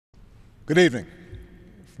Good evening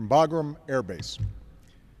from Bagram Air Base.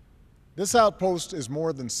 This outpost is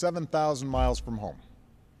more than 7,000 miles from home,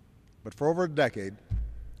 but for over a decade,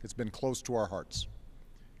 it's been close to our hearts.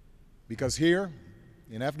 Because here,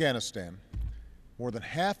 in Afghanistan, more than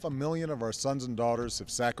 500,000 of our sons and daughters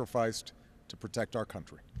have sacrificed to protect our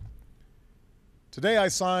country. Today, I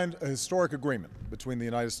signed a historic agreement between the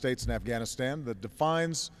United States and Afghanistan that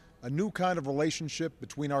defines a new kind of relationship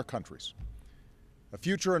between our countries. A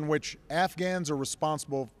future in which Afghans are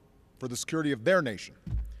responsible for the security of their nation,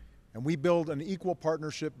 and we build an equal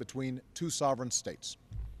partnership between two sovereign states.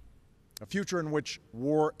 A future in which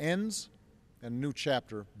war ends and a new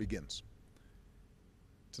chapter begins.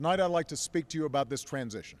 Tonight, I'd like to speak to you about this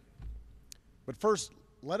transition. But first,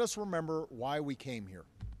 let us remember why we came here.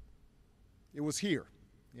 It was here,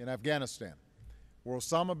 in Afghanistan, where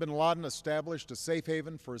Osama bin Laden established a safe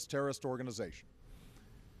haven for his terrorist organization.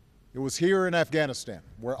 It was here in Afghanistan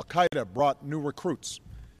where Al-Qaeda brought new recruits,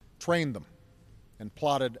 trained them, and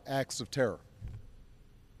plotted acts of terror.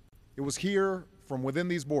 It was here, from within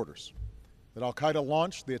these borders, that Al-Qaeda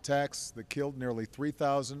launched the attacks that killed nearly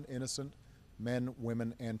 3,000 innocent men,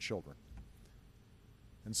 women, and children.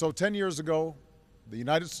 And so 10 years ago, the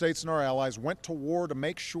United States and our allies went to war to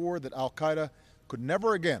make sure that Al-Qaeda could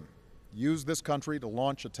never again use this country to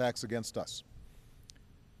launch attacks against us.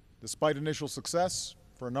 Despite initial success,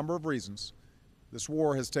 for a number of reasons, this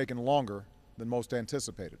war has taken longer than most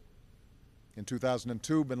anticipated. In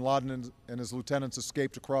 2002, bin Laden and his lieutenants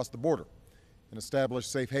escaped across the border and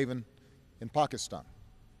established safe haven in Pakistan.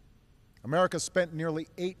 America spent nearly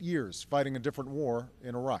 8 years fighting a different war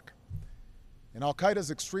in Iraq. And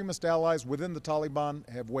Al-Qaeda's extremist allies within the Taliban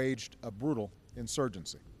have waged a brutal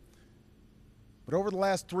insurgency. But over the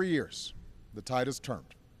last 3 years, the tide has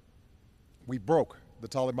turned. We broke the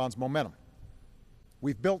Taliban's momentum.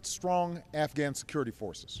 We've built strong Afghan security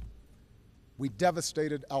forces. We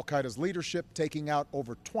devastated Al-Qaeda's leadership, taking out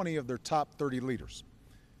over 20 of their top 30 leaders.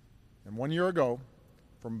 And 1 year ago,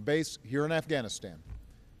 from a base here in Afghanistan,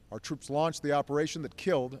 our troops launched the operation that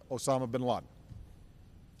killed Osama bin Laden.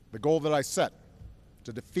 The goal that I set,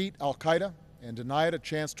 to defeat Al-Qaeda and deny it a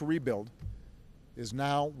chance to rebuild, is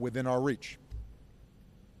now within our reach.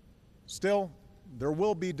 Still, there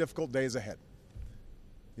will be difficult days ahead.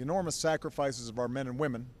 The enormous sacrifices of our men and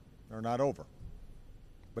women are not over.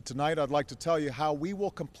 But tonight I'd like to tell you how we will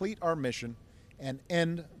complete our mission and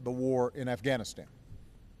end the war in Afghanistan.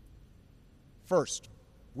 First,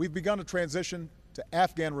 we've begun a transition to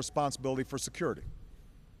Afghan responsibility for security.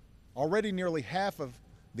 Already nearly half of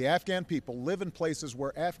the Afghan people live in places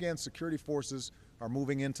where Afghan security forces are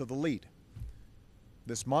moving into the lead.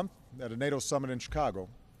 This month, at a NATO summit in Chicago,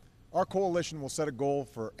 our coalition will set a goal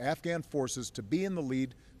for Afghan forces to be in the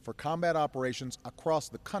lead for combat operations across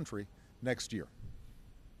the country next year.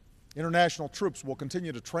 International troops will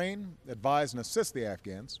continue to train, advise, and assist the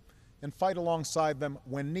Afghans and fight alongside them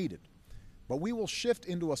when needed. But we will shift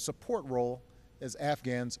into a support role as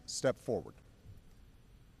Afghans step forward.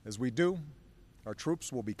 As we do, our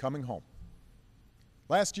troops will be coming home.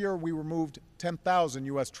 Last year, we removed 10,000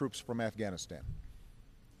 U.S. troops from Afghanistan.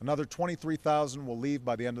 Another 23,000 will leave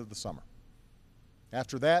by the end of the summer.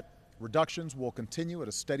 After that, reductions will continue at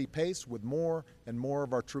a steady pace with more and more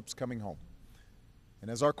of our troops coming home. And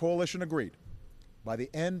as our coalition agreed, by the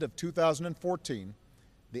end of 2014,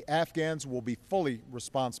 the Afghans will be fully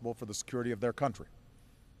responsible for the security of their country.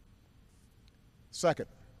 Second,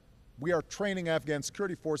 we are training Afghan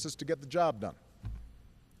security forces to get the job done.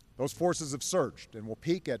 Those forces have surged and will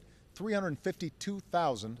peak at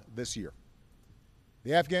 352,000 this year.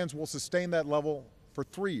 The Afghans will sustain that level for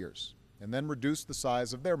 3 years and then reduce the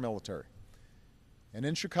size of their military. And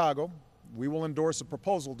in Chicago, we will endorse a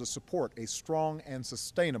proposal to support a strong and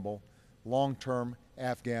sustainable long-term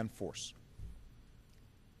Afghan force.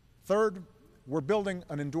 Third, we're building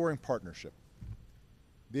an enduring partnership.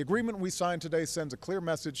 The agreement we signed today sends a clear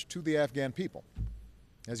message to the Afghan people.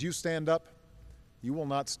 As you stand up, you will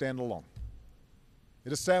not stand alone.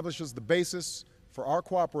 It establishes the basis for our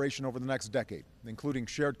cooperation over the next decade, including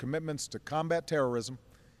shared commitments to combat terrorism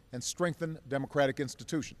and strengthen democratic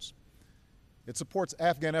institutions. It supports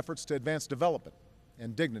Afghan efforts to advance development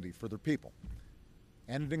and dignity for their people.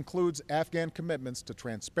 And it includes Afghan commitments to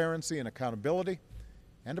transparency and accountability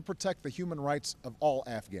and to protect the human rights of all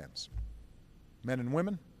Afghans, men and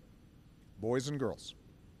women, boys and girls.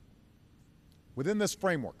 Within this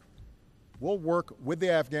framework, we'll work with the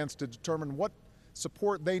Afghans to determine what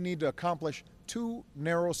support they need to accomplish 2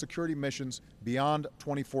 narrow security missions beyond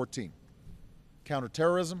 2014: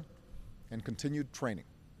 counterterrorism and continued training.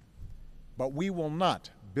 But we will not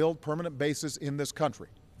build permanent bases in this country.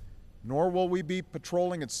 nor will we be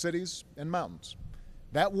patrolling its cities and mountains.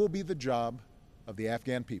 That will be the job of the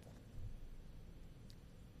Afghan people.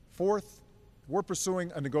 Fourth, we're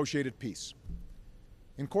pursuing a negotiated peace.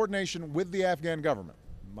 In coordination with the Afghan government,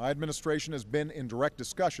 my administration has been in direct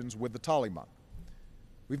discussions with the Taliban.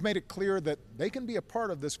 We've made it clear that they can be a part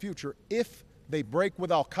of this future if they break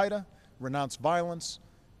with al-Qaeda, renounce violence,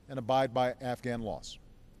 and abide by Afghan laws.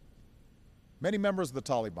 Many members of the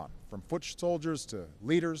Taliban, from foot soldiers to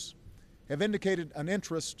leaders, have indicated an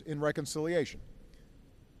interest in reconciliation.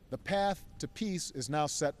 The path to peace is now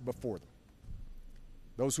set before them.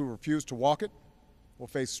 Those who refuse to walk it will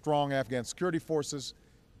face strong Afghan security forces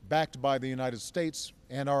backed by the United States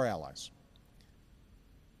and our allies.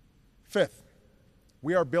 Fifth,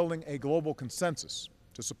 we are building a global consensus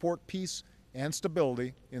to support peace and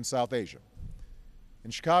stability in South Asia.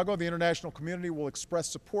 In Chicago, the international community will express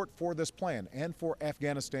support for this plan and for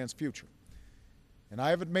Afghanistan's future. And I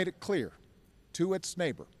have made it clear to its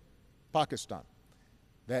neighbor, Pakistan,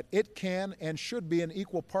 that it can and should be an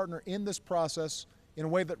equal partner in this process in a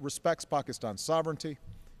way that respects Pakistan's sovereignty,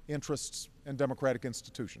 interests, and democratic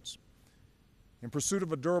institutions. In pursuit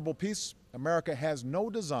of a durable peace, America has no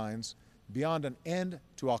designs beyond an end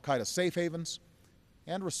to al-Qaeda safe havens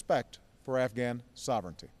and respect for Afghan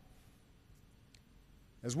sovereignty.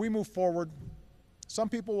 As we move forward, some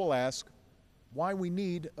people will ask why we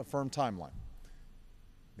need a firm timeline.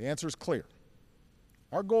 The answer is clear.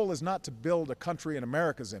 Our goal is not to build a country in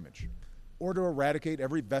America's image or to eradicate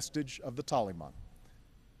every vestige of the Taliban.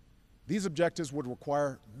 These objectives would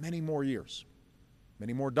require many more years,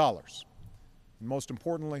 many more dollars, and most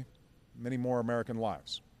importantly, many more American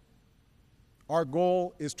lives. Our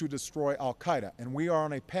goal is to destroy al-Qaeda, and we are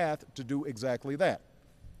on a path to do exactly that.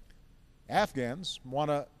 Afghans want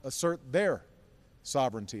to assert their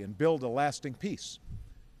sovereignty and build a lasting peace.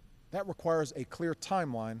 That requires a clear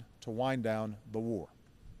timeline to wind down the war.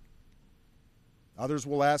 Others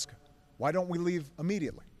will ask, why don't we leave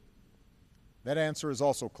immediately? That answer is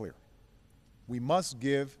also clear. We must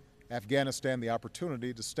give Afghanistan the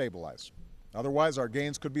opportunity to stabilize. Otherwise, our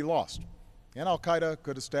gains could be lost, and al-Qaeda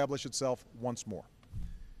could establish itself once more.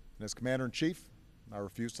 And as Commander-in-Chief, I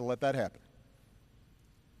refuse to let that happen.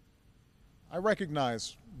 I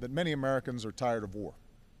recognize that many Americans are tired of war.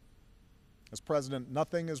 As President,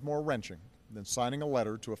 nothing is more wrenching than signing a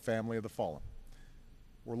letter to a family of the fallen.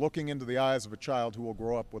 We're looking into the eyes of a child who will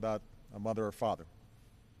grow up without a mother or father.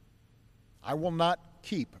 I will not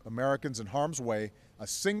keep Americans in harm's way a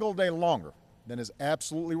single day longer than is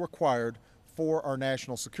absolutely required for our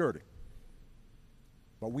national security.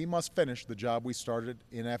 But we must finish the job we started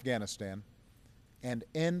in Afghanistan and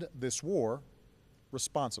end this war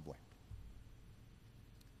responsibly.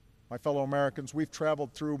 My fellow Americans, we've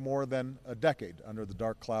traveled through more than a decade under the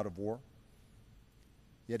dark cloud of war.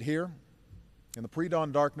 Yet here, in the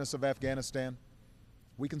pre-dawn darkness of Afghanistan,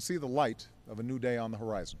 we can see the light of a new day on the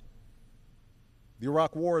horizon. The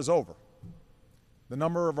Iraq War is over. The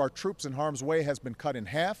number of our troops in harm's way has been cut in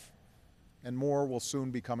half, and more will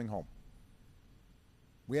soon be coming home.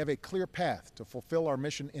 We have a clear path to fulfill our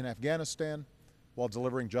mission in Afghanistan while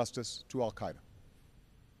delivering justice to al-Qaeda.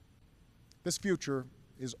 This future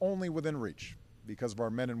is only within reach because of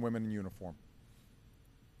our men and women in uniform.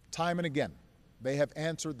 Time and again, they have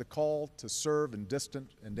answered the call to serve in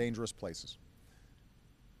distant and dangerous places.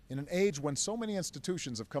 In an age when so many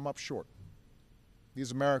institutions have come up short,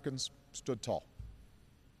 these Americans stood tall.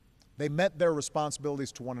 They met their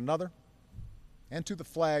responsibilities to one another and to the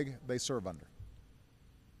flag they serve under.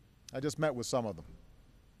 I just met with some of them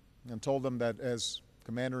and told them that as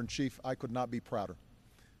Commander-in-Chief, I could not be prouder.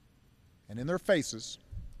 And in their faces,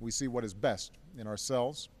 we see what is best in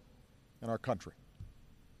ourselves and our country.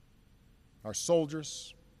 Our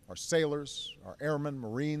soldiers, our sailors, our airmen,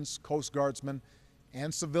 Marines, Coast Guardsmen,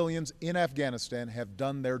 and civilians in Afghanistan have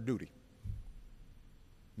done their duty.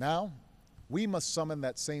 Now, we must summon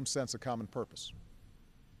that same sense of common purpose.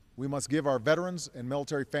 We must give our veterans and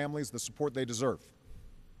military families the support they deserve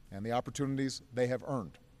and the opportunities they have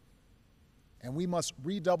earned. And we must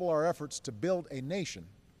redouble our efforts to build a nation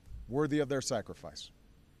worthy of their sacrifice.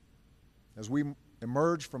 As we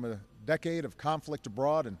emerge from a decade of conflict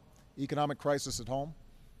abroad and economic crisis at home,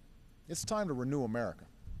 it's time to renew America.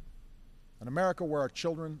 An America where our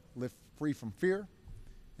children live free from fear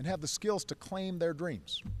and have the skills to claim their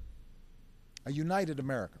dreams. A united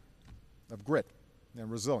America of grit and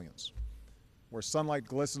resilience, where sunlight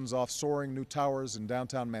glistens off soaring new towers in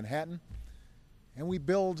downtown Manhattan, and we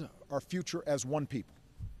build our future as one people,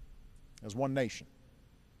 as one nation.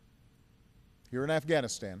 Here in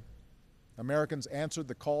Afghanistan, Americans answered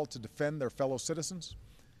the call to defend their fellow citizens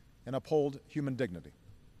and uphold human dignity.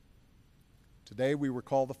 Today we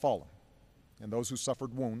recall the fallen and those who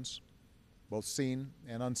suffered wounds, both seen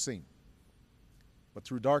and unseen. But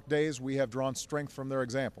through dark days we have drawn strength from their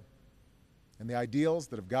example and the ideals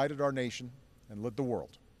that have guided our nation and led the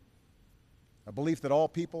world. A belief that all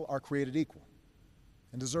people are created equal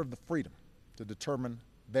and deserve the freedom to determine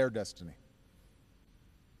their destiny.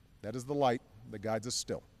 That is the light that guides us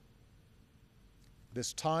still.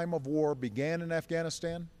 This time of war began in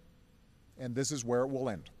Afghanistan, and this is where it will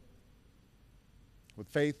end. With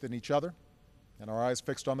faith in each other and our eyes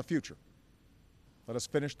fixed on the future, let us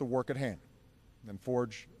finish the work at hand and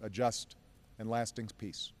forge a just and lasting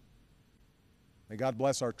peace. May God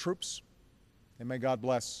bless our troops, and may God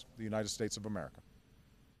bless the United States of America.